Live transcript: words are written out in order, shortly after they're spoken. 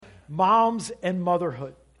moms and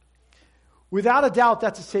motherhood. Without a doubt,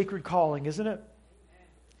 that's a sacred calling, isn't it?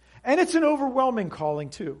 And it's an overwhelming calling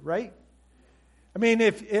too, right? I mean,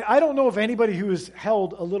 I don't know of anybody who has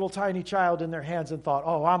held a little tiny child in their hands and thought,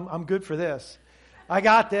 oh, I'm good for this. I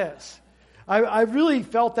got this. I really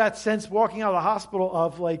felt that sense walking out of the hospital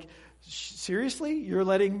of like, seriously? You're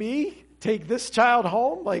letting me take this child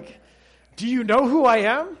home? Like, do you know who I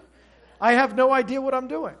am? I have no idea what I'm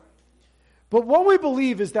doing. But what we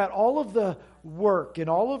believe is that all of the work and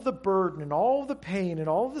all of the burden and all of the pain and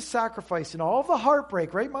all of the sacrifice and all of the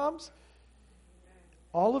heartbreak, right, moms?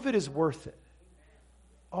 All of it is worth it.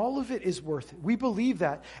 All of it is worth it. We believe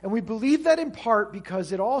that. And we believe that in part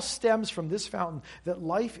because it all stems from this fountain, that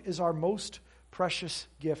life is our most precious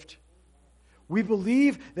gift. We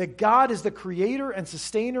believe that God is the creator and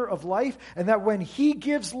sustainer of life, and that when He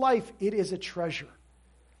gives life, it is a treasure.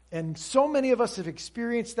 And so many of us have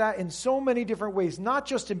experienced that in so many different ways, not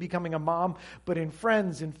just in becoming a mom, but in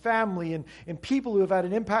friends and family and people who have had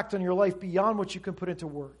an impact on your life beyond what you can put into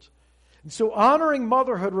words. And so honoring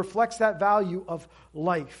motherhood reflects that value of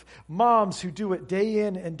life. Moms who do it day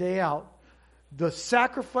in and day out, the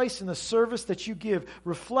sacrifice and the service that you give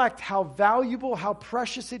reflect how valuable, how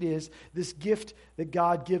precious it is, this gift that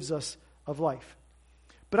God gives us of life.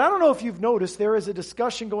 But I don't know if you've noticed, there is a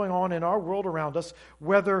discussion going on in our world around us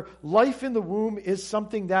whether life in the womb is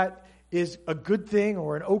something that is a good thing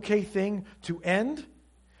or an okay thing to end,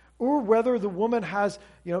 or whether the woman has,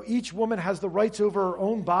 each woman has the rights over her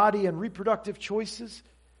own body and reproductive choices.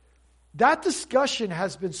 That discussion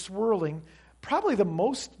has been swirling, probably the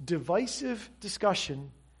most divisive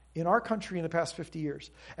discussion in our country in the past 50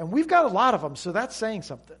 years. And we've got a lot of them, so that's saying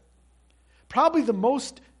something. Probably the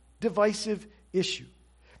most divisive issue.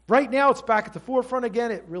 Right now, it's back at the forefront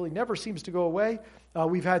again. It really never seems to go away.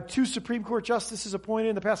 We've had 2 Supreme Court justices appointed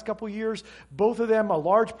in the past couple of years. Both of them, a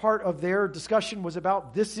large part of their discussion was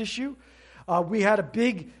about this issue. We had a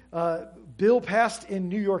big bill passed in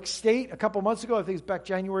New York State a couple months ago. I think it's back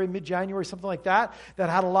mid-January, something like that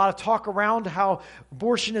had a lot of talk around how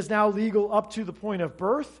abortion is now legal up to the point of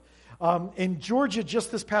birth. In Georgia,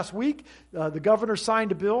 just this past week, the governor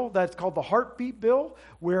signed a bill that's called the Heartbeat Bill,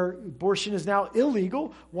 where abortion is now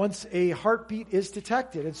illegal once a heartbeat is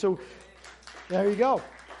detected. And so, there you go.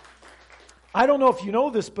 I don't know if you know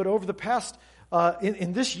this, but over the past,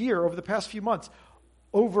 in this year, over the past few months,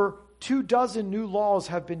 over 24 new laws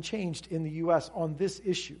have been changed in the U.S. on this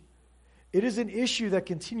issue. It is an issue that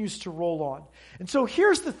continues to roll on. And so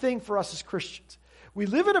here's the thing for us as Christians. We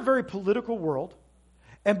live in a very political world.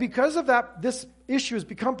 And because of that, this issue has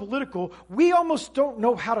become political. We almost don't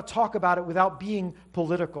know how to talk about it without being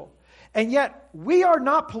political. And yet, we are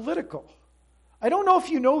not political. I don't know if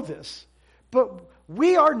you know this, but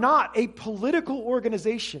we are not a political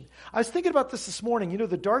organization. I was thinking about this morning.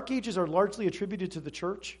 The Dark Ages are largely attributed to the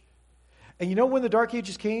church. And you know when the Dark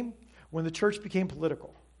Ages came? When the church became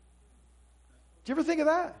political. Do you ever think of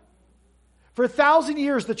that? For 1,000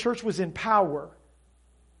 years, the church was in power.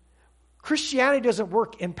 Christianity doesn't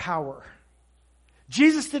work in power.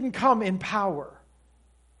 Jesus didn't come in power,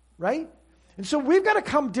 right? And so we've got to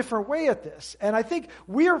come a different way at this. And I think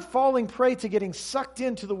we are falling prey to getting sucked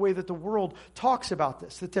into the way that the world talks about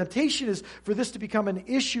this. The temptation is for this to become an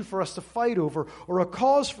issue for us to fight over or a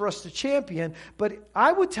cause for us to champion. But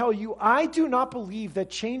I would tell you, I do not believe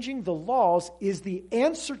that changing the laws is the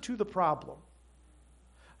answer to the problem.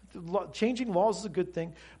 Changing laws is a good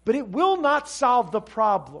thing, but it will not solve the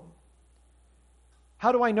problem.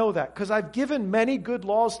 How do I know that? Because I've given many good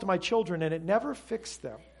laws to my children and it never fixed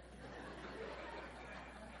them.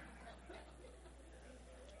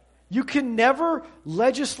 You can never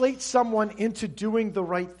legislate someone into doing the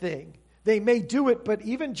right thing. They may do it, but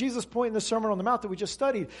even Jesus' point in the Sermon on the Mount that we just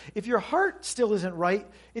studied, if your heart still isn't right,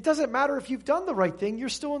 it doesn't matter if you've done the right thing, you're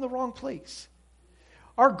still in the wrong place.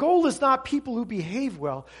 Our goal is not people who behave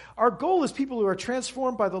well. Our goal is people who are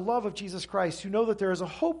transformed by the love of Jesus Christ, who know that there is a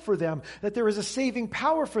hope for them, that there is a saving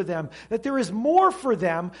power for them, that there is more for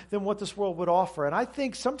them than what this world would offer. And I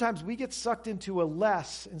think sometimes we get sucked into a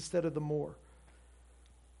less instead of the more.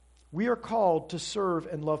 We are called to serve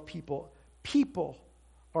and love people. People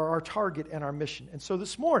are our target and our mission. And so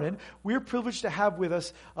this morning, we're privileged to have with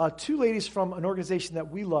us 2 ladies from an organization that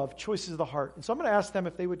we love, Choices of the Heart. And so I'm going to ask them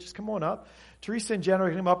if they would just come on up. Teresa and Jenna are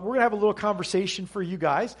going to come up. We're going to have a little conversation for you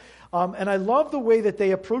guys. And I love the way that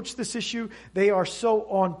they approach this issue. They are so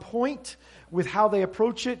on point with how they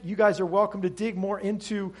approach it. You guys are welcome to dig more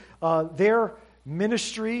into their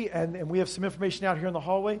ministry. And we have some information out here in the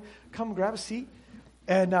hallway. Come grab a seat.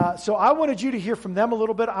 And so I wanted you to hear from them a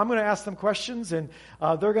little bit. I'm going to ask them questions, and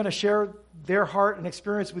they're going to share their heart and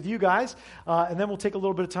experience with you guys. And then we'll take a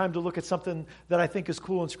little bit of time to look at something that I think is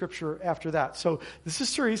cool in Scripture after that. So this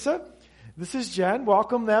is Teresa. This is Jen.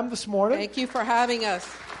 Welcome them this morning. Thank you for having us.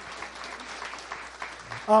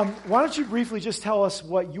 Why don't you briefly just tell us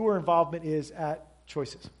what your involvement is at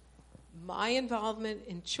Choices? My involvement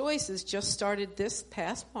in Choices just started this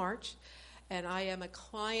past March, and I am a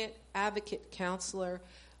client advocate counselor.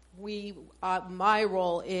 My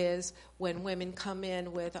role is when women come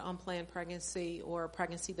in with an unplanned pregnancy or a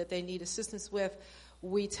pregnancy that they need assistance with,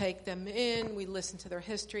 we take them in, we listen to their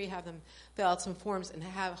history, have them fill out some forms, and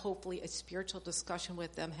have hopefully a spiritual discussion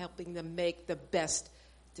with them, helping them make the best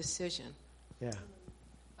decision. Yeah.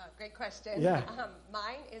 Great question. Yeah.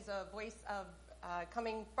 Mine is a voice of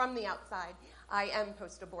coming from the outside. I am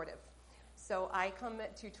post-abortive. So I come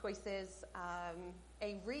to Choices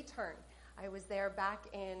a return. I was there back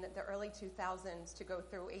in the early 2000s to go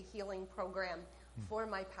through a healing program for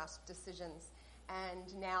my past decisions.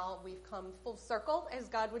 And now we've come full circle, as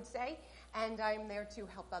God would say, and I'm there to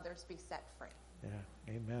help others be set free.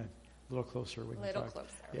 Yeah, amen. A little closer. We can little talk. closer.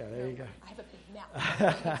 Yeah, there you go. I have a big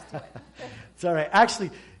mouth. I'm used to it. It's all right.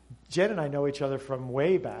 Actually, Jen and I know each other from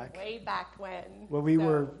way back. Way back when. When we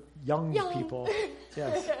were young people.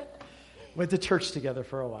 Yes. Went to church together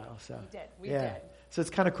for a while. So We did. So it's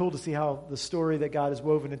kind of cool to see how the story that God has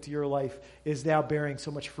woven into your life is now bearing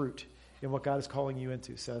so much fruit in what God is calling you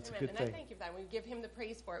into. So it's a good thing. And I thank you for that. When we give him the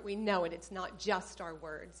praise for it, we know it. It's not just our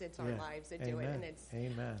words. It's our lives that do it. And it's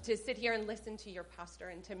to sit here and listen to your pastor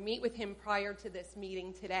and to meet with him prior to this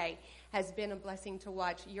meeting today has been a blessing to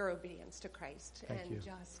watch your obedience to Christ. Thank you.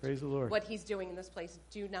 Just praise the Lord. What he's doing in this place.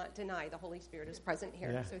 Do not deny the Holy Spirit is present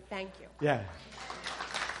here. Yeah. So thank you. Yeah.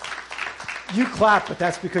 You clap, but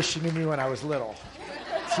that's because she knew me when I was little.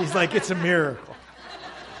 She's like, it's a miracle.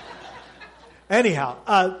 Anyhow,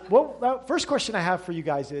 first question I have for you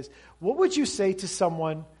guys is, what would you say to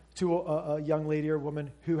someone, to a young lady or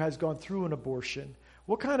woman who has gone through an abortion?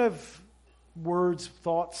 What kind of words,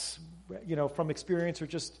 thoughts, from experience, or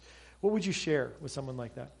just what would you share with someone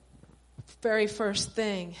like that? Very first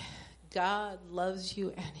thing, God loves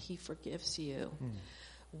you and he forgives you.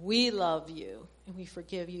 We love you and we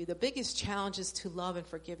forgive you. The biggest challenge is to love and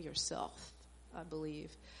forgive yourself, I believe.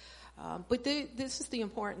 But this is the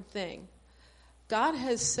important thing. God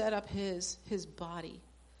has set up his body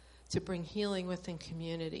to bring healing within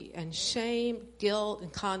community. And shame, guilt,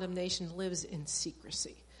 and condemnation lives in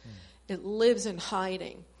secrecy. It lives in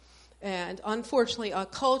hiding. And unfortunately,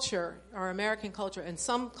 our American culture, and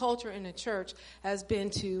some culture in the church, has been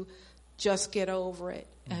to just get over it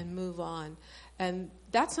and move on. And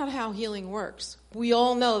that's not how healing works. We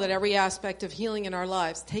all know that every aspect of healing in our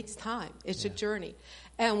lives takes time. It's a journey.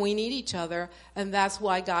 And we need each other, and that's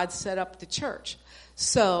why God set up the church.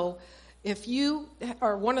 So if you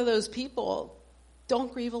are one of those people,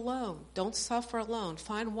 don't grieve alone. Don't suffer alone.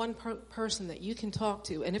 Find one person that you can talk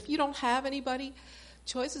to. And if you don't have anybody,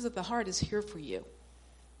 Choices at the Heart is here for you.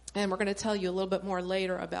 And we're going to tell you a little bit more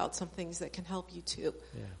later about some things that can help you too.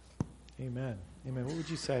 Yeah. Amen. Amen. What would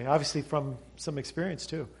you say? Obviously from some experience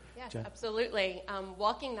too. Yes, Jen. Absolutely.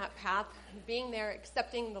 Walking that path, being there,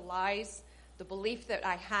 accepting the lies, the belief that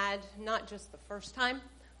I had, not just the first time,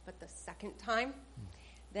 but the second time,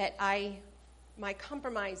 that my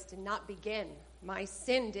compromise did not begin. My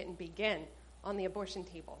sin didn't begin on the abortion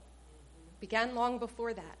table. It began long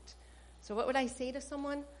before that. So what would I say to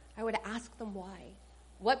someone? I would ask them why.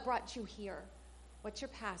 What brought you here? What's your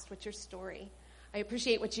past? What's your story? I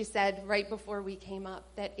appreciate what you said right before we came up,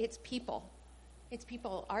 that it's people. It's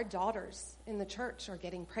people. Our daughters in the church are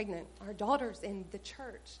getting pregnant. Our daughters in the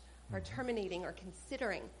church are terminating or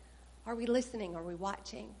considering. Are we listening? Are we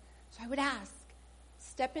watching? So I would ask,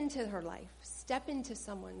 step into her life. Step into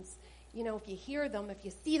someone's, if you hear them, if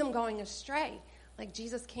you see them going astray, like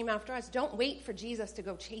Jesus came after us, don't wait for Jesus to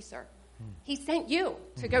go chase her. He sent you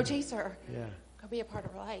to go chase her. Yeah. Go be a part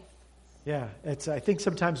of her life. Yeah. I think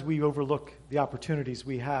sometimes we overlook the opportunities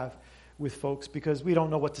we have with folks because we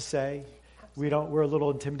don't know what to say. Absolutely. We're a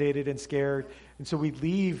little intimidated and scared. And so we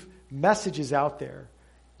leave messages out there,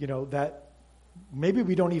 that maybe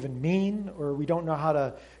we don't even mean or we don't know how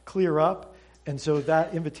to clear up. And so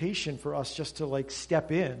that invitation for us just to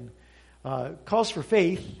step in calls for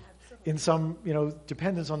faith in some,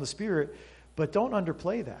 dependence on the Spirit, but don't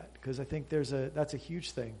underplay that because I think that's a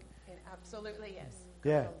huge thing. It absolutely is.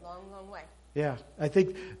 Yeah. It's a long, long way. Yeah. I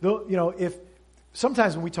think, if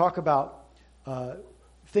sometimes when we talk about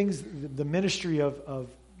things, the ministry of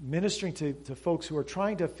ministering to folks who are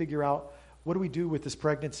trying to figure out What do we do with this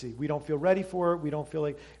pregnancy? We don't feel ready for it. We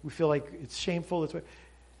feel like it's shameful.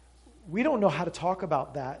 We don't know how to talk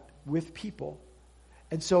about that with people.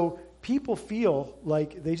 And so people feel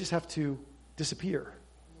like they just have to disappear.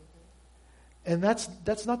 And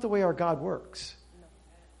that's not the way our God works.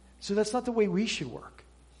 So that's not the way we should work.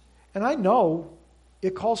 And I know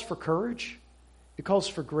it calls for courage. It calls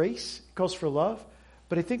for grace. It calls for love.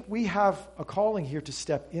 But I think we have a calling here to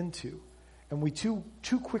step into. And we too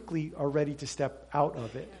quickly are ready to step out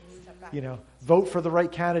of it. Vote for the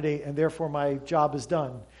right candidate and therefore my job is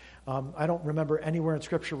done. I don't remember anywhere in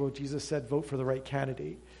Scripture where Jesus said vote for the right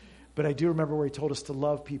candidate. But I do remember where he told us to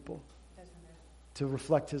love people. To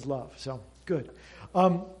reflect his love. So, good.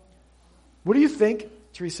 What do you think,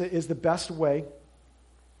 Teresa, is the best way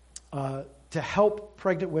to help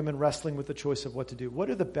pregnant women wrestling with the choice of what to do? What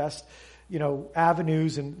are the best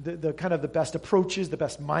avenues and the kind of the best approaches, the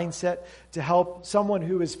best mindset to help someone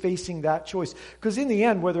who is facing that choice? Because in the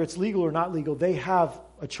end, whether it's legal or not legal, they have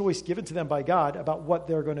a choice given to them by God about what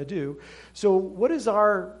they're going to do. So what is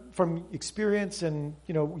from experience and,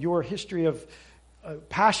 your history of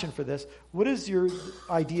passion for this, what is your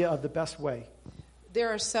idea of the best way?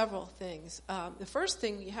 There are several things. The first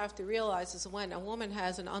thing you have to realize is when a woman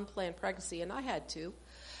has an unplanned pregnancy, and I had to,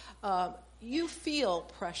 you feel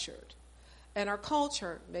pressured. And our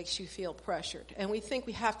culture makes you feel pressured. And we think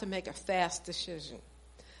we have to make a fast decision.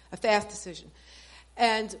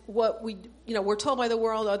 And what we're told by the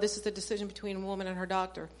world, this is a decision between a woman and her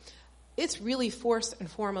doctor. It's really first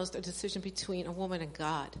and foremost a decision between a woman and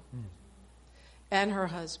God and her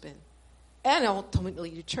husband and ultimately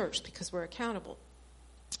the church because we're accountable.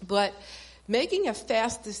 But making a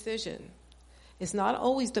fast decision is not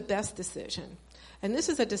always the best decision. And this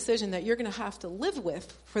is a decision that you're going to have to live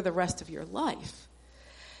with for the rest of your life.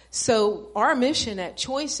 So our mission at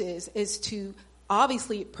Choices is to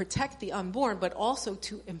obviously protect the unborn, but also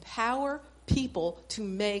to empower people to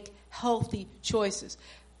make healthy choices,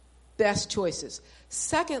 best choices.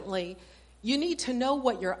 Secondly, you need to know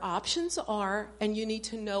what your options are, and you need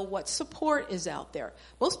to know what support is out there.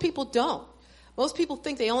 Most people don't. Most people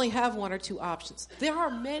think they only have one or two options. There are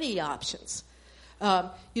many options.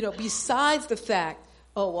 Besides the fact,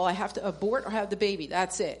 I have to abort or have the baby.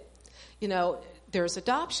 That's it. There's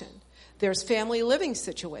adoption. There's family living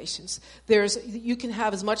situations. You can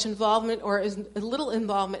have as much involvement or as little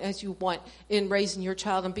involvement as you want in raising your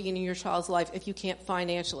child and being in your child's life if you can't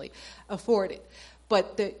financially afford it.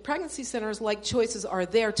 But the pregnancy centers like Choices are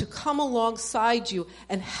there to come alongside you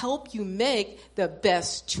and help you make the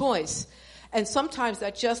best choice. And sometimes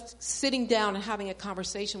that's just sitting down and having a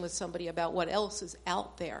conversation with somebody about what else is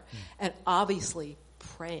out there and obviously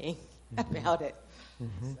praying about it.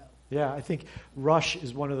 Mm-hmm. So. Yeah, I think rush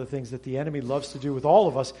is one of the things that the enemy loves to do with all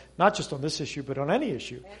of us, not just on this issue, but on any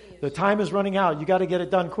issue. The time is running out. You got to get it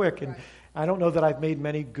done quick. And I don't know that I've made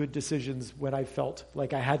many good decisions when I felt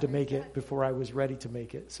like I had to make it before I was ready to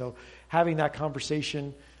make it. So having that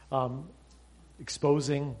conversation,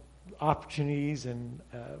 exposing opportunities and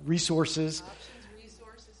resources.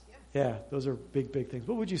 Yeah, those are big things.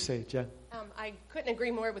 What would you say, Jen? I couldn't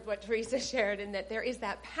agree more with what Teresa shared, in that there is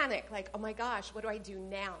that panic, like, oh my gosh, what do I do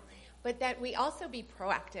now? But that we also be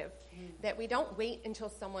proactive, that we don't wait until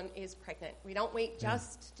someone is pregnant. We don't wait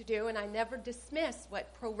just to do, and I never dismiss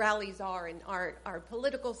what pro-rallies are and our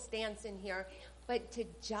political stance in here, but to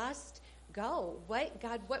just go.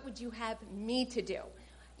 God, what would you have me to do?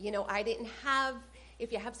 I didn't have...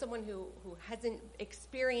 If you have someone who hasn't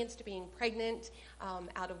experienced being pregnant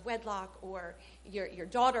out of wedlock, or your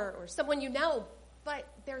daughter or someone but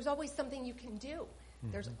there's always something you can do.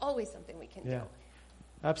 Mm-hmm. There's always something we can do.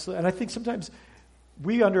 Absolutely. And I think sometimes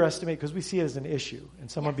we underestimate because we see it as an issue, and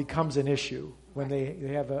someone becomes an issue when they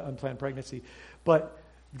have an unplanned pregnancy. But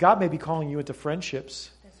God may be calling you into friendships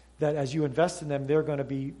that as you invest in them, they're going to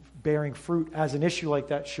be bearing fruit as an issue like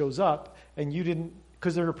that shows up, and you didn't,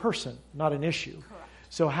 because they're a person, not an issue. Correct.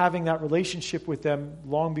 So having that relationship with them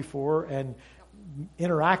long before and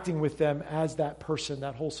interacting with them as that person,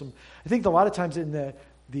 that wholesome. I think a lot of times in the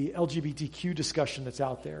LGBTQ discussion that's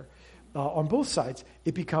out there, on both sides,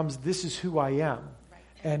 it becomes, this is who I am.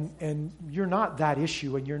 And you're not that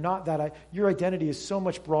issue, and you're not that. Your identity is so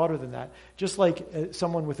much broader than that. Just like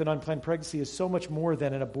someone with an unplanned pregnancy is so much more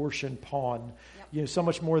than an abortion pawn. So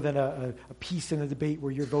much more than a piece in a debate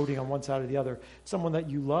where you're voting on one side or the other. Someone that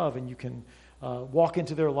you love, and you can walk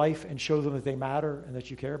into their life and show them that they matter and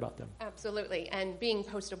that you care about them. Absolutely. And being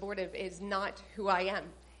post-abortive is not who I am.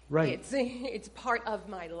 Right. It's part of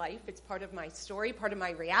my life. It's part of my story, part of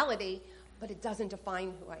my reality, but it doesn't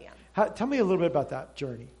define who I am. Tell me a little bit about that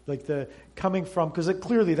journey, like the coming from, because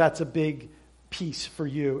clearly that's a big piece for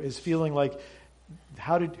you is feeling like,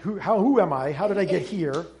 who am I? How did I get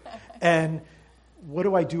here? And what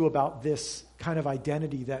do I do about this kind of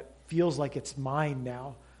identity that feels like it's mine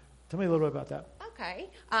now? Tell me a little bit about that. Okay.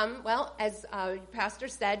 Well, as Pastor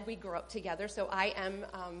said, we grew up together, so I am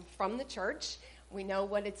from the church. We know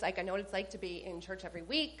what it's like. I know what it's like to be in church every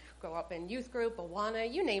week, grow up in youth group,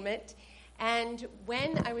 Awana, you name it. And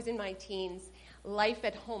when I was in my teens, life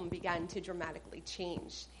at home began to dramatically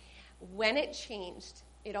change. When it changed,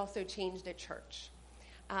 it also changed at church.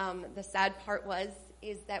 The sad part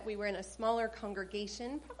is that we were in a smaller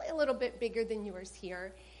congregation, probably a little bit bigger than yours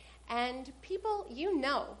here. And people,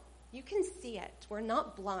 you can see it. We're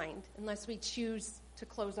not blind unless we choose to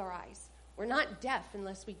close our eyes. We're not deaf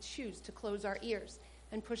unless we choose to close our ears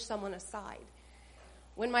and push someone aside.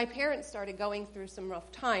 When my parents started going through some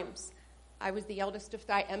rough times, I am the eldest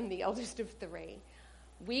of three.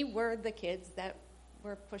 We were the kids that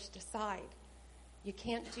were pushed aside. You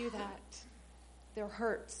can't do that. There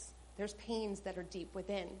hurts. There's pains that are deep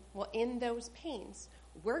within. Well, in those pains,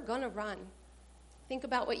 we're going to run. Think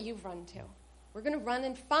about what you've run to. We're going to run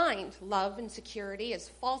and find love and security, as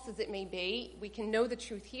false as it may be. We can know the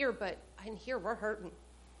truth here, but in here we're hurting.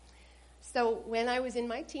 So when I was in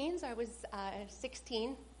my teens, I was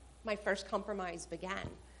 16, my first compromise began.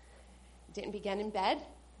 It didn't begin in bed.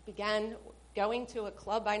 It began going to a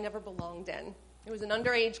club I never belonged in. It was an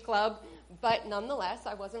underage club, but nonetheless,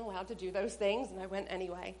 I wasn't allowed to do those things, and I went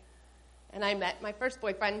anyway. And I met my first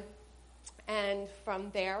boyfriend, and from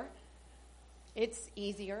there, it's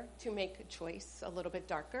easier to make a choice a little bit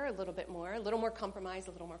darker, a little more compromise,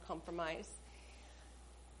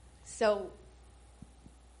 So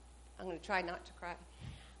I'm going to try not to cry.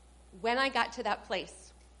 When I got to that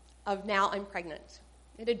place of now I'm pregnant,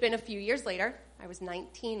 it had been a few years later. I was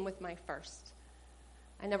 19 with my first.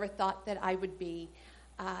 I never thought that I would be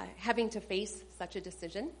having to face such a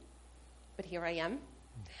decision, but here I am.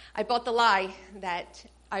 I bought the lie that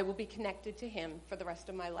I will be connected to him for the rest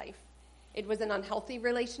of my life. It was an unhealthy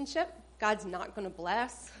relationship. God's not going to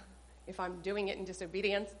bless if I'm doing it in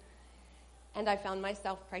disobedience. And I found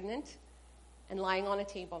myself pregnant and lying on a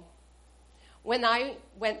table. When I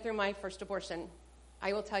went through my first abortion,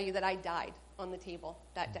 I will tell you that I died on the table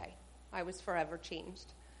that day. I was forever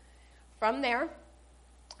changed. From there,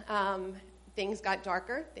 things got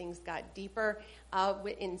darker, things got deeper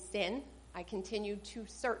in sin. I continued to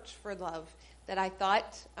search for love that I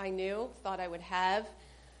thought I knew, thought I would have.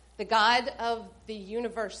 The God of the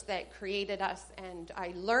universe that created us, and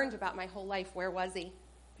I learned about my whole life, where was he?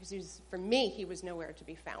 Because for me, he was nowhere to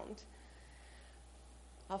be found.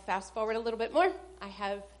 I'll fast forward a little bit more. I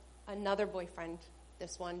have another boyfriend.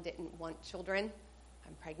 This one didn't want children.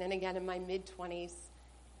 I'm pregnant again in my mid-20s.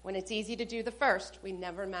 When it's easy to do the first, we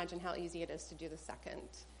never imagine how easy it is to do the second.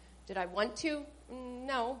 Did I want to?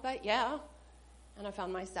 No, but yeah. And I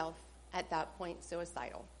found myself, at that point,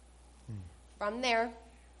 suicidal. From there,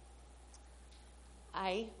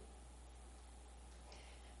 I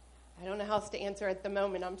don't know how else to answer at the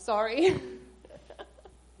moment. I'm sorry.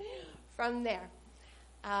 From there,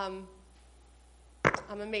 I'm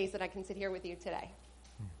amazed that I can sit here with you today.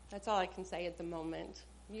 That's all I can say at the moment.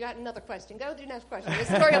 You got another question? Go to the next question. The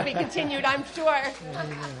story will be continued, I'm sure.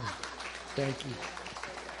 Thank you.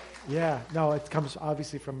 Yeah, no, it comes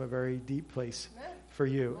obviously from a very deep place for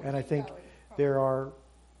you. And I think there are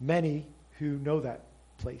many who know that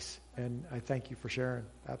place. And I thank you for sharing.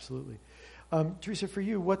 Absolutely. Teresa, for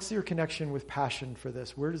you, what's your connection with passion for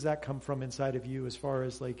this? Where does that come from inside of you as far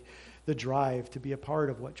as like the drive to be a part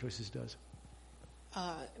of what Choices does?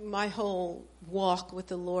 My whole walk with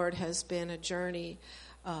the Lord has been a journey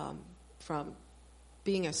from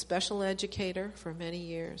being a special educator for many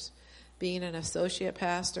years, being an associate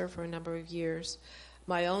pastor for a number of years,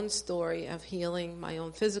 my own story of healing, my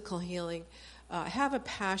own physical healing. I have a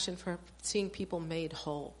passion for seeing people made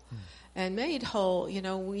whole. And made whole,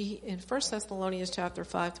 we in 1 Thessalonians chapter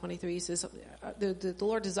 5:23, he says, the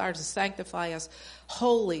Lord desires to sanctify us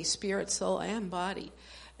wholly, spirit, soul, and body.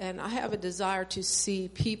 And I have a desire to see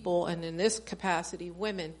people, and in this capacity,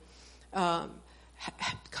 women,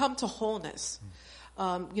 come to wholeness.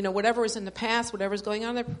 Whatever is in the past, whatever is going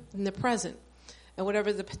on in the present, and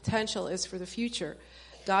whatever the potential is for the future,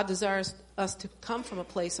 God desires us to come from a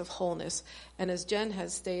place of wholeness. And as Jen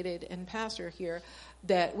has stated, and Pastor here,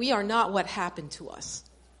 that we are not what happened to us.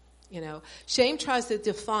 Shame tries to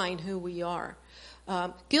define who we are.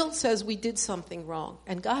 Guilt says we did something wrong,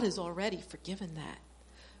 and God has already forgiven that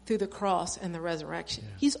through the cross and the resurrection.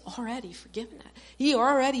 Yeah. He's already forgiven that. He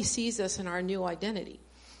already sees us in our new identity.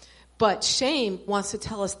 But shame wants to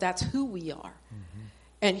tell us that's who we are. Mm-hmm.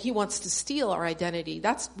 And he wants to steal our identity.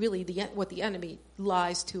 That's really what the enemy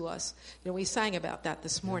lies to us. We sang about that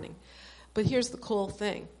this morning. But here's the cool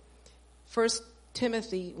thing. 1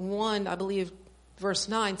 Timothy 1, I believe, verse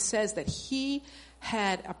 9 says that he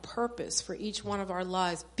had a purpose for each one of our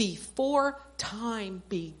lives before time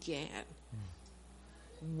began.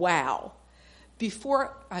 Wow.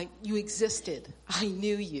 Before you existed, I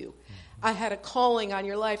knew you. I had a calling on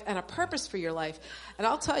your life and a purpose for your life. And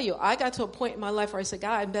I'll tell you, I got to a point in my life where I said,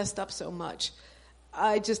 God, I messed up so much.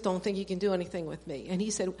 I just don't think you can do anything with me. And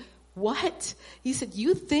he said, what? He said,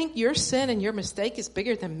 you think your sin and your mistake is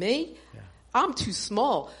bigger than me? Yeah. I'm too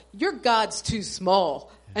small. Your God's too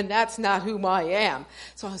small. Yeah. And that's not who I am.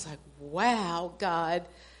 So I was like, wow, God.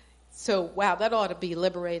 So, wow, that ought to be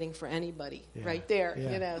liberating for anybody right there.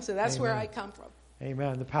 So that's Amen. Where I come from.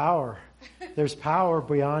 Amen. The power. There's power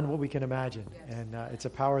beyond what we can imagine. Yes. And it's a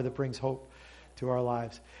power that brings hope to our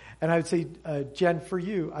lives. And I would say, Jen, for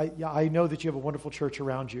you, I know that you have a wonderful church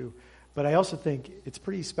around you, but I also think it's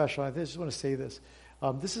pretty special. I just want to say this.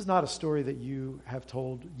 This is not a story that you have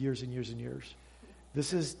told years and years and years.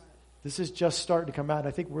 This is just starting to come out. And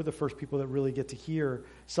I think we're the first people that really get to hear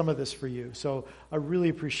some of this for you. So I really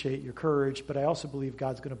appreciate your courage, but I also believe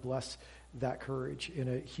God's going to bless that courage in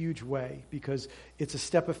a huge way, because it's a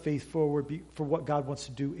step of faith forward for what God wants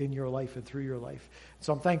to do in your life and through your life.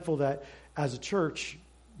 So I'm thankful that as a church,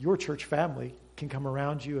 your church family can come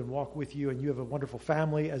around you and walk with you, and you have a wonderful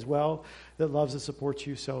family as well that loves and supports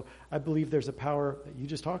you. So I believe there's a power that you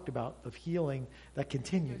just talked about of healing that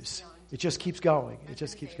continues. It just keeps going. It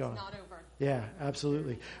just keeps going. It's not over. Yeah,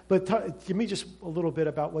 absolutely. But give me just a little bit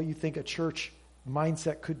about what you think a church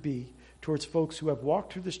mindset could be towards folks who have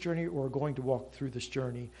walked through this journey or are going to walk through this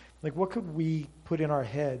journey. Like, what could we put in our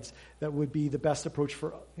heads that would be the best approach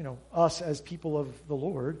for, us as people of the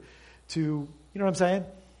Lord to, you know what I'm saying?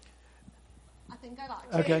 I think I got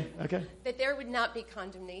you. Okay. That there would not be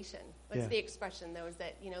condemnation. What's the expression, those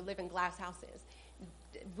that, live in glass houses?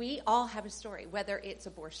 We all have a story, whether it's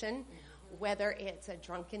abortion, whether it's a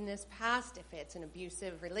drunkenness past, if it's an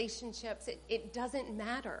abusive relationships, it doesn't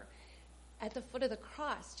matter. At the foot of the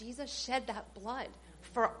cross, Jesus shed that blood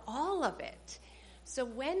for all of it. So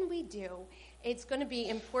when we do, it's going to be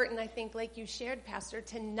important, I think, like you shared, Pastor,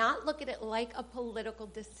 to not look at it like a political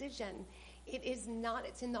decision. It is not.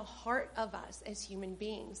 It's in the heart of us as human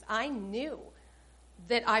beings. I knew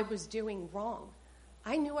that I was doing wrong.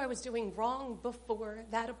 I knew I was doing wrong before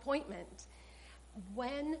that appointment.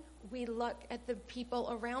 When we look at the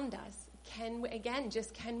people around us, can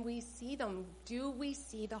we see them? Do we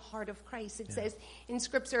see the heart of Christ? It says in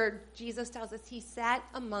Scripture, Jesus tells us he sat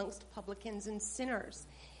amongst publicans and sinners.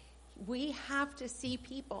 We have to see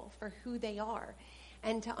people for who they are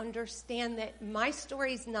and to understand that my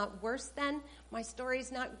story is not worse than, my story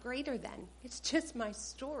is not greater than. It's just my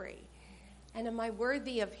story. And am I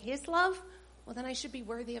worthy of his love? Well, then I should be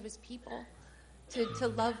worthy of his people to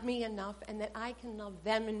love me enough, and that I can love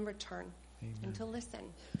them in return. Amen. And to listen.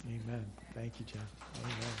 Amen. Thank you, Jen.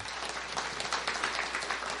 Amen.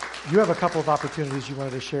 You have a couple of opportunities you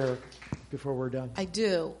wanted to share before we're done. I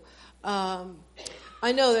do.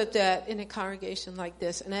 I know that in a congregation like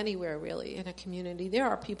this, and anywhere really, in a community, there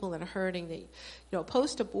are people that are hurting. That,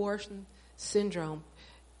 post-abortion syndrome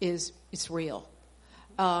it's real.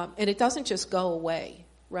 And it doesn't just go away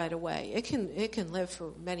right away. It can live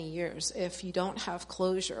for many years if you don't have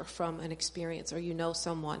closure from an experience, or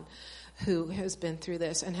someone who has been through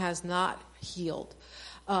this and has not healed.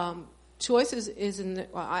 Choices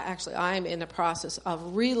I'm in the process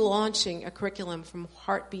of relaunching a curriculum from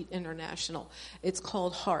Heartbeat International. It's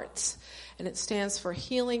called HEARTS, and it stands for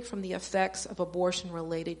Healing from the Effects of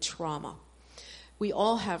Abortion-Related Trauma. We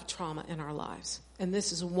all have trauma in our lives, and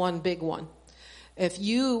this is one big one. If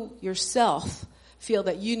you yourself feel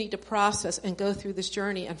that you need to process and go through this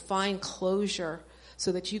journey and find closure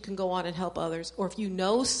so that you can go on and help others, or if you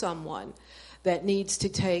know someone that needs to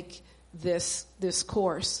take this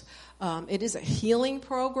course, it is a healing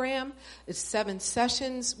program. It's 7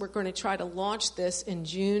 sessions. We're going to try to launch this in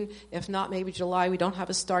June, if not maybe July. We don't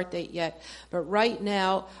have a start date yet. But right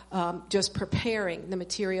now, just preparing the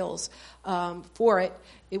materials for it.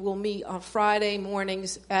 It will meet on Friday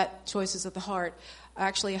mornings at Choices of the Heart. I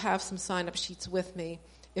actually have some sign-up sheets with me.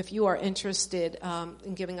 If you are interested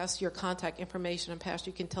in giving us your contact information, and Pastor,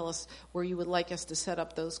 you can tell us where you would like us to set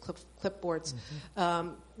up those clipboards.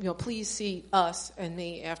 Mm-hmm. Please see us and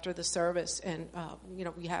me after the service, and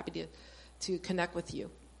we're happy to connect with you.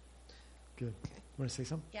 Good. Okay. You want to say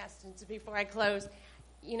something? Yes. And so before I close,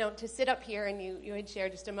 to sit up here, and you had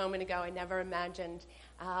shared just a moment ago, I never imagined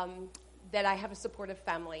that I have a supportive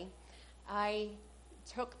family. I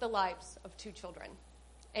took the lives of 2 children.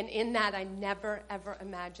 And in that, I never, ever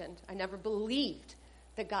imagined, I never believed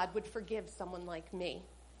that God would forgive someone like me.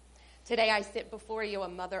 Today, I sit before you, a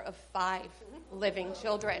mother of 5 living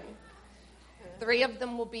children. 3 of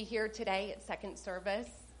them will be here today at second service.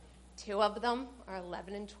 2 of them are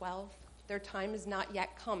 11 and 12. Their time has not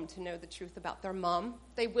yet come to know the truth about their mom.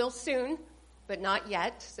 They will soon, but not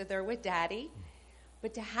yet, so they're with Daddy.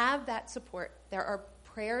 But to have that support, there are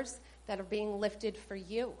prayers that are being lifted for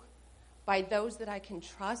you by those that I can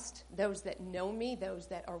trust, those that know me, those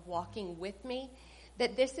that are walking with me,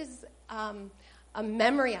 that this is a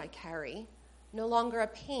memory I carry, no longer a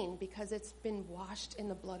pain, because it's been washed in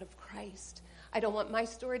the blood of Christ. I don't want my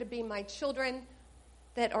story to be my children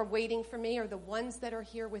that are waiting for me or the ones that are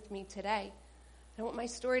here with me today. I don't want my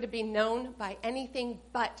story to be known by anything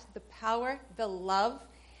but the power, the love,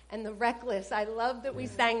 and the reckless. I love that we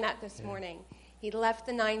sang that this morning. He left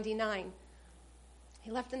the 99.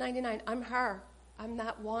 He left the 99. I'm her. I'm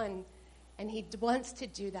that one. And he wants to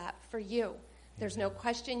do that for you. There's no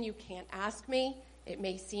question. You can't ask me. It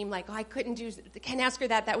may seem like, I can't ask her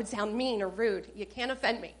that. That would sound mean or rude. You can't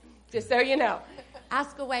offend me, just so you know.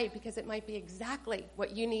 Ask away, because it might be exactly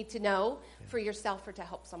what you need to know for yourself or to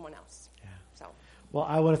help someone else. Yeah. So. Well,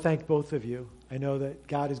 I want to thank both of you. I know that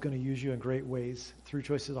God is going to use you in great ways through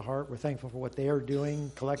Choices of the Heart. We're thankful for what they are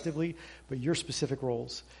doing collectively, but your specific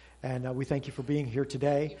roles. And we thank you for being here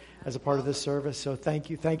today as a part of this service. So thank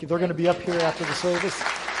you. Thank you. They're going to be up here after the service.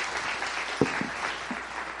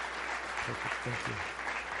 Perfect. Thank you.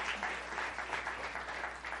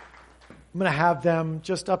 I'm going to have them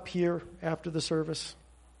just up here after the service,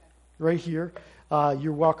 right here.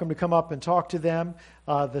 You're welcome to come up and talk to them.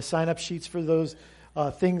 The sign-up sheets for those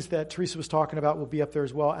things that Teresa was talking about will be up there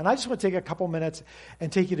as well. And I just want to take a couple minutes and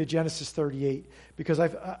take you to Genesis 38, because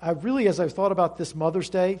I really, as I've thought about this Mother's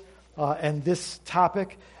Day and this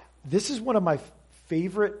topic, this is one of my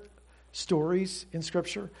favorite stories in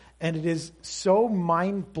Scripture, and it is so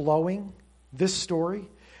mind-blowing, this story.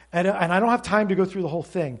 And I don't have time to go through the whole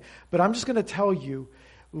thing, but I'm just going to tell you,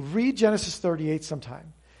 read Genesis 38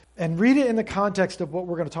 sometime. And read it in the context of what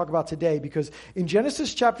we're going to talk about today, because in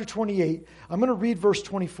Genesis chapter 28, I'm going to read verse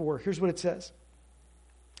 24. Here's what it says.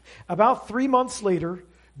 About 3 months later,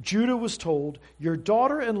 Judah was told, your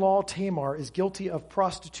daughter-in-law Tamar is guilty of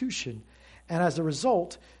prostitution, and as a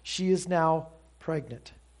result, she is now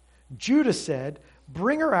pregnant. Judah said,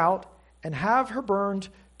 bring her out and have her burned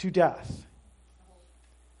to death.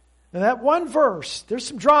 Now that one verse, there's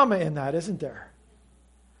some drama in that, isn't there?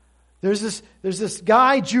 There's this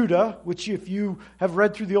guy, Judah, which if you have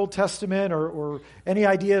read through the Old Testament or any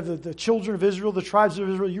idea of the children of Israel, the tribes of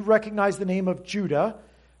Israel, you recognize the name of Judah,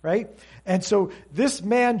 right? And so this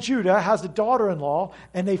man, Judah, has a daughter-in-law,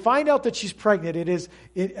 and they find out that she's pregnant.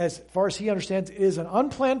 As far as he understands, it is an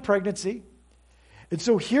unplanned pregnancy. And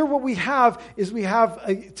so here what we have is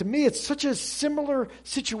to me, it's such a similar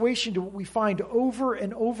situation to what we find over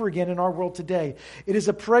and over again in our world today. It is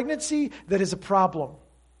a pregnancy that is a problem.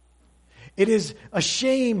 It is a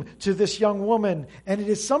shame to this young woman, and it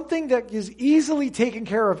is something that is easily taken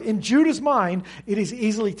care of. In Judah's mind, it is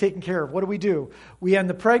easily taken care of. What do? We end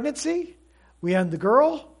the pregnancy, we end the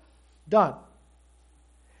girl, done.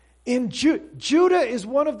 Judah is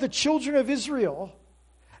one of the children of Israel,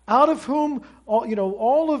 out of whom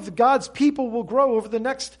all of God's people will grow over the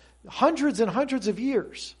next hundreds and hundreds of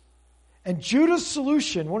years. And Judah's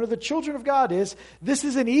solution, one of the children of God, is this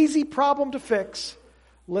is an easy problem to fix.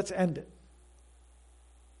 Let's end it.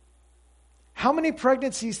 How many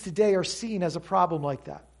pregnancies today are seen as a problem like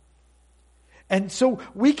that? And so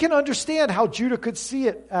we can understand how Judah could see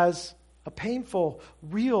it as a painful,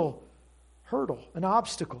 real hurdle, an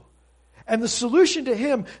obstacle. And the solution to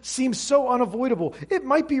him seems so unavoidable. It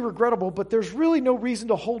might be regrettable, but there's really no reason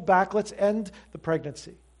to hold back. Let's end the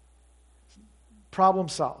pregnancy. Problem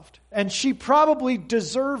solved. And she probably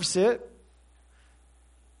deserves it.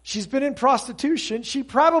 She's been in prostitution. She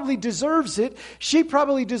probably deserves it. She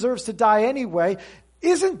probably deserves to die anyway.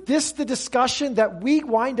 Isn't this the discussion that we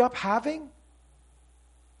wind up having?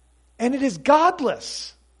 And it is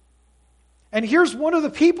godless. And here's one of the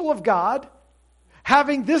people of God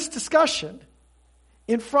having this discussion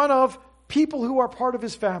in front of people who are part of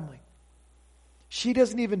his family. She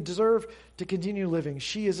doesn't even deserve to continue living.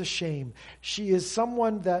 She is a shame. She is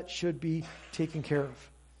someone that should be taken care of.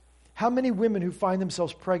 How many women who find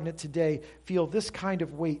themselves pregnant today feel this kind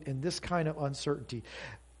of weight and this kind of uncertainty?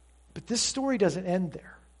 But this story doesn't end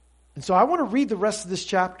there. And so I want to read the rest of this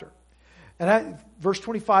chapter. And verse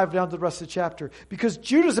 25 down to the rest of the chapter. Because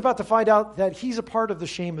Judah's about to find out that he's a part of the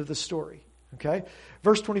shame of the story. Okay?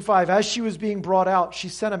 Verse 25, as she was being brought out, she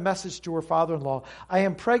sent a message to her father-in-law. I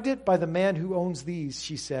am pregnant by the man who owns these,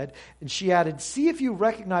 she said. And she added, see if you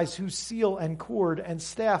recognize whose seal and cord and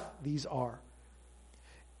staff these are.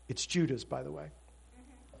 It's Judah's, by the way.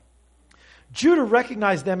 Judah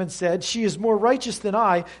recognized them and said, she is more righteous than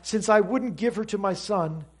I, since I wouldn't give her to my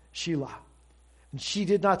son, Shelah. And he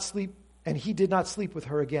did not sleep with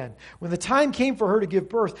her again. When the time came for her to give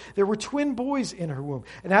birth, there were twin boys in her womb.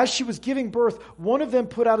 And as she was giving birth, one of them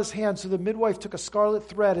put out his hand. So the midwife took a scarlet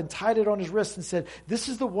thread and tied it on his wrist and said, this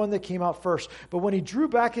is the one that came out first. But when he drew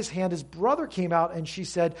back his hand, his brother came out, and she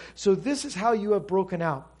said, so this is how you have broken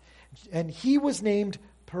out. And he was named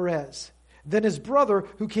Perez. Then his brother,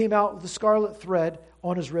 who came out with the scarlet thread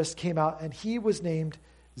on his wrist, came out, and he was named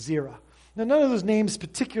Zerah. Now, none of those names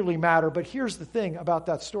particularly matter, but here's the thing about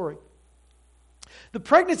that story. The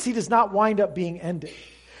pregnancy does not wind up being ended.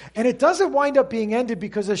 And it doesn't wind up being ended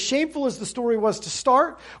because, as shameful as the story was to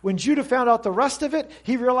start, when Judah found out the rest of it,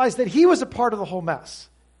 he realized that he was a part of the whole mess.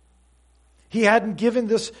 He hadn't given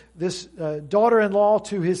this daughter-in-law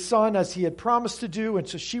to his son as he had promised to do, and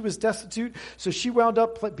so she was destitute. So she wound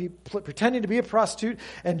up pretending to be a prostitute,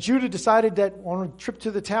 and Judah decided that on a trip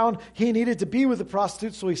to the town, he needed to be with the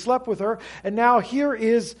prostitute, so he slept with her. And now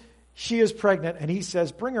she is pregnant, and he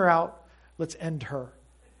says, bring her out, let's end her.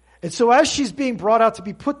 And so as she's being brought out to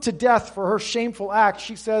be put to death for her shameful act,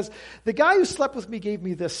 she says, the guy who slept with me gave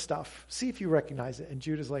me this stuff. See if you recognize it. And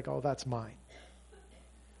Judah's like, oh, that's mine.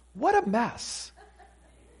 What a mess.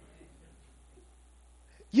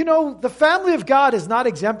 You know, the family of God is not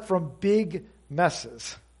exempt from big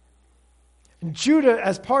messes. And Judah,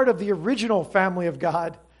 as part of the original family of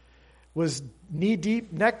God, was knee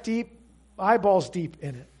deep, neck deep, eyeballs deep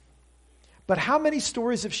in it. But how many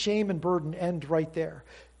stories of shame and burden end right there?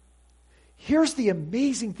 Here's the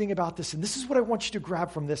amazing thing about this, and this is what I want you to grab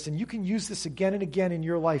from this, and you can use this again and again in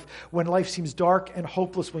your life when life seems dark and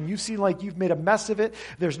hopeless, when you seem like you've made a mess of it.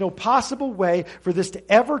 There's no possible way for this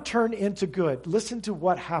to ever turn into good. Listen to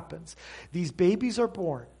what happens. These babies are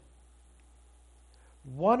born.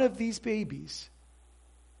 One of these babies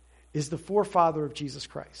is the forefather of Jesus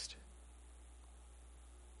Christ.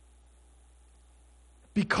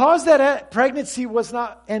 Because that pregnancy was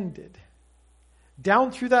not ended,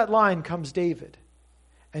 down through that line comes David.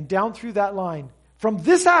 And down through that line, from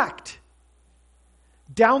this act,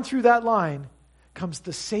 down through that line comes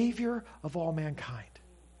the Savior of all mankind.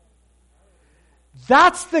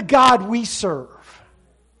 That's the God we serve.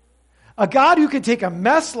 A God who can take a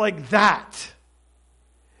mess like that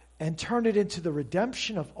and turn it into the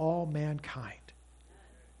redemption of all mankind.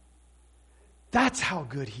 That's how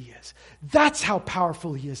good He is. That's how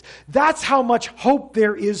powerful He is. That's how much hope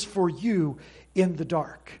there is for you in the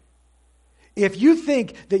dark. If you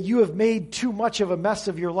think that you have made too much of a mess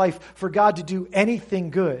of your life for God to do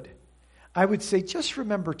anything good, I would say just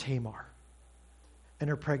remember Tamar and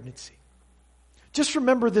her pregnancy. Just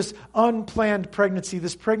remember this unplanned pregnancy,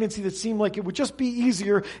 this pregnancy that seemed like it would just be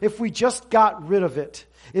easier if we just got rid of it,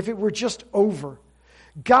 if it were just over.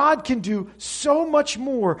 God can do so much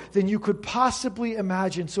more than you could possibly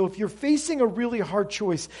imagine. So if you're facing a really hard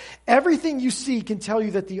choice, everything you see can tell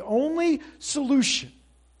you that the only solution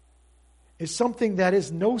is something that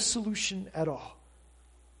is no solution at all.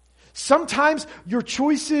 Sometimes your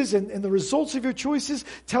choices and the results of your choices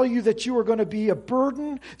tell you that you are going to be a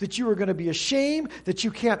burden, that you are going to be a shame, that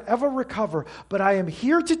you can't ever recover. But I am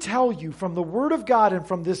here to tell you from the Word of God and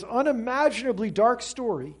from this unimaginably dark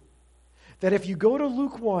story that if you go to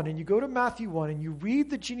Luke 1 and you go to Matthew 1 and you read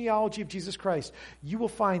the genealogy of Jesus Christ, you will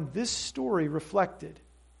find this story reflected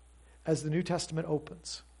as the New Testament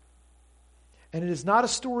opens. And it is not a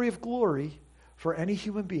story of glory for any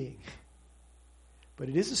human being, but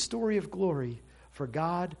it is a story of glory for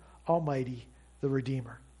God Almighty, the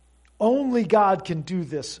Redeemer. Only God can do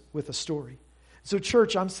this with a story. So,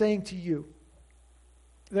 church, I'm saying to you,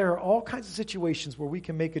 there are all kinds of situations where we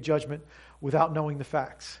can make a judgment without knowing the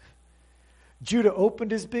facts. Judah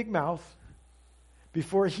opened his big mouth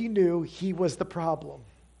before he knew he was the problem.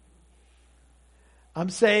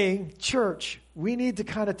 I'm saying, church, we need to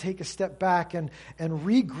kind of take a step back and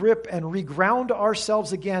regrip and reground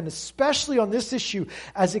ourselves again, especially on this issue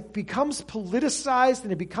as it becomes politicized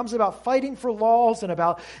and it becomes about fighting for laws and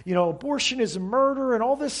about, abortion is murder and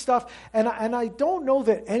all this stuff. And I don't know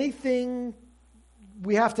that anything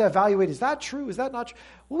we have to evaluate, is that true? Is that not true?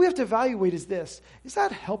 What we have to evaluate is this. Is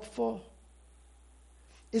that helpful?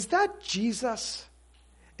 Is that Jesus?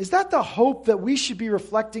 Is that the hope that we should be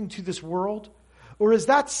reflecting to this world? Or is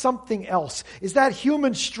that something else? Is that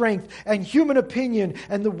human strength and human opinion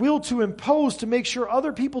and the will to impose to make sure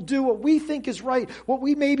other people do what we think is right, what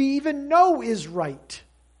we maybe even know is right?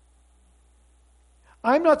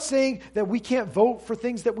 I'm not saying that we can't vote for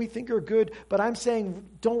things that we think are good, but I'm saying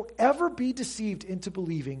don't ever be deceived into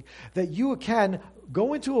believing that you can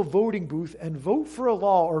go into a voting booth and vote for a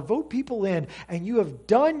law or vote people in, and you have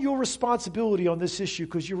done your responsibility on this issue,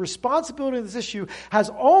 because your responsibility on this issue has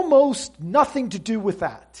almost nothing to do with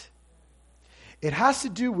that. It has to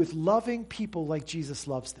do with loving people like Jesus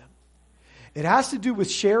loves them. It has to do with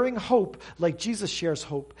sharing hope like Jesus shares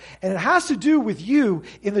hope. And it has to do with you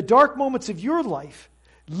in the dark moments of your life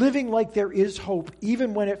living like there is hope,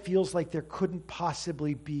 even when it feels like there couldn't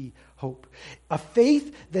possibly be hope. A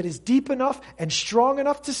faith that is deep enough and strong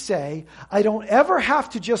enough to say, I don't ever have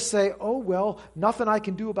to just say, oh, well, nothing I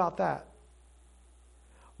can do about that.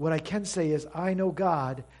 What I can say is, I know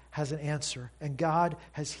God has an answer and God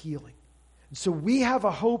has healing. And so we have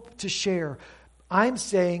a hope to share. I'm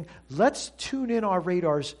saying, let's tune in our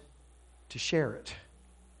radars to share it,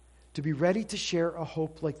 to be ready to share a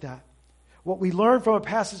hope like that. What we learn from a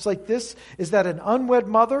passage like this is that an unwed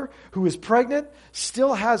mother who is pregnant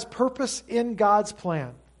still has purpose in God's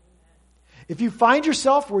plan. If you find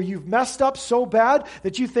yourself where you've messed up so bad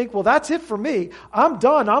that you think, well, that's it for me. I'm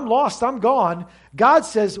done. I'm lost. I'm gone. God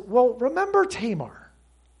says, well, remember Tamar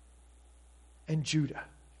and Judah.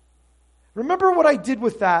 Remember what I did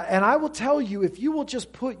with that. And I will tell you, if you will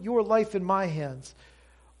just put your life in my hands,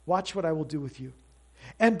 watch what I will do with you.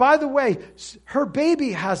 And by the way, her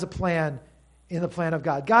baby has a plan in the plan of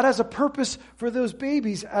God. God has a purpose for those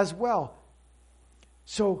babies as well.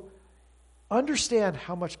 So understand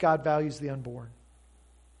how much God values the unborn.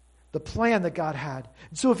 The plan that God had.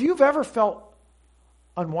 And so if you've ever felt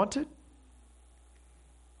unwanted,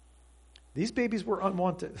 these babies were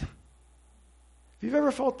unwanted. If you've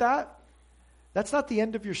ever felt that, that's not the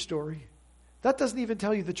end of your story. That doesn't even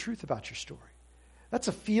tell you the truth about your story. That's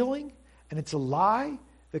a feeling, and it's a lie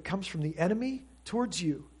that comes from the enemy towards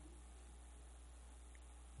you.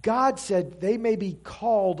 God said they may be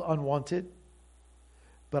called unwanted,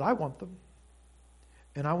 but I want them,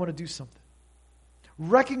 and I want to do something.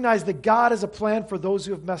 Recognize that God has a plan for those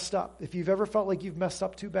who have messed up. If you've ever felt like you've messed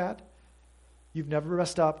up too bad, you've never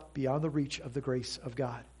messed up beyond the reach of the grace of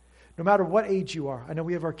God. No matter what age you are, I know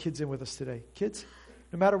we have our kids in with us today. Kids,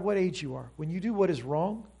 no matter what age you are, when you do what is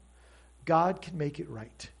wrong, God can make it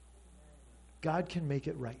right. God can make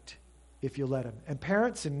it right if you let him. And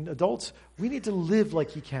parents and adults, we need to live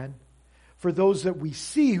like he can for those that we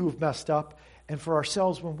see who have messed up and for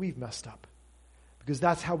ourselves when we've messed up. Because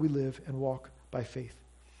that's how we live and walk by faith.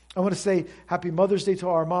 I want to say Happy Mother's Day to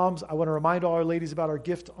our moms. I want to remind all our ladies about our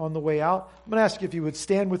gift on the way out. I'm going to ask you if you would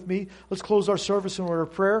stand with me. Let's close our service in order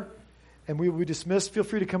of prayer, and we will be dismissed. Feel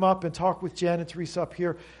free to come up and talk with Jen and Teresa up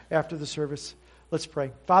here after the service. Let's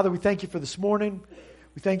pray. Father, we thank you for this morning.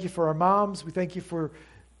 We thank you for our moms. We thank you for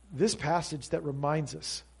this passage that reminds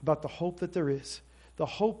us about the hope that there is, the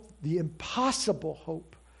hope, the impossible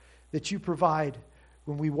hope that you provide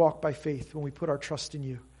when we walk by faith, when we put our trust in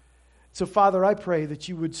you. So, Father, I pray that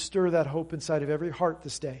you would stir that hope inside of every heart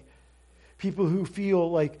this day. People who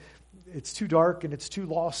feel like it's too dark and it's too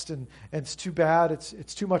lost and it's too bad,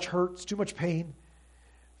 it's too much hurt, it's too much pain.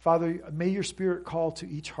 Father, may your Spirit call to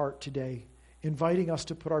each heart today, inviting us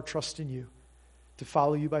to put our trust in you, to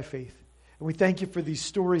follow you by faith. And we thank you for these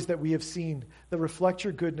stories that we have seen that reflect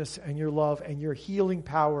your goodness and your love and your healing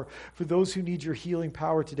power. For those who need your healing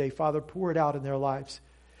power today, Father, pour it out in their lives.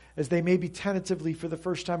 As they maybe tentatively for the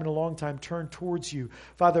first time in a long time turn towards you.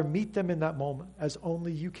 Father, meet them in that moment as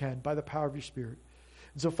only you can by the power of your Spirit.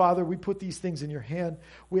 And so, Father, we put these things in your hand.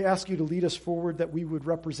 We ask you to lead us forward that we would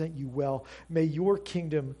represent you well. May your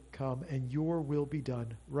kingdom come and your will be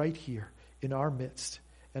done right here in our midst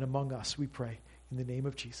and among us, we pray. In the name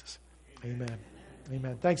of Jesus. Amen.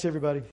 Amen. Thanks, everybody.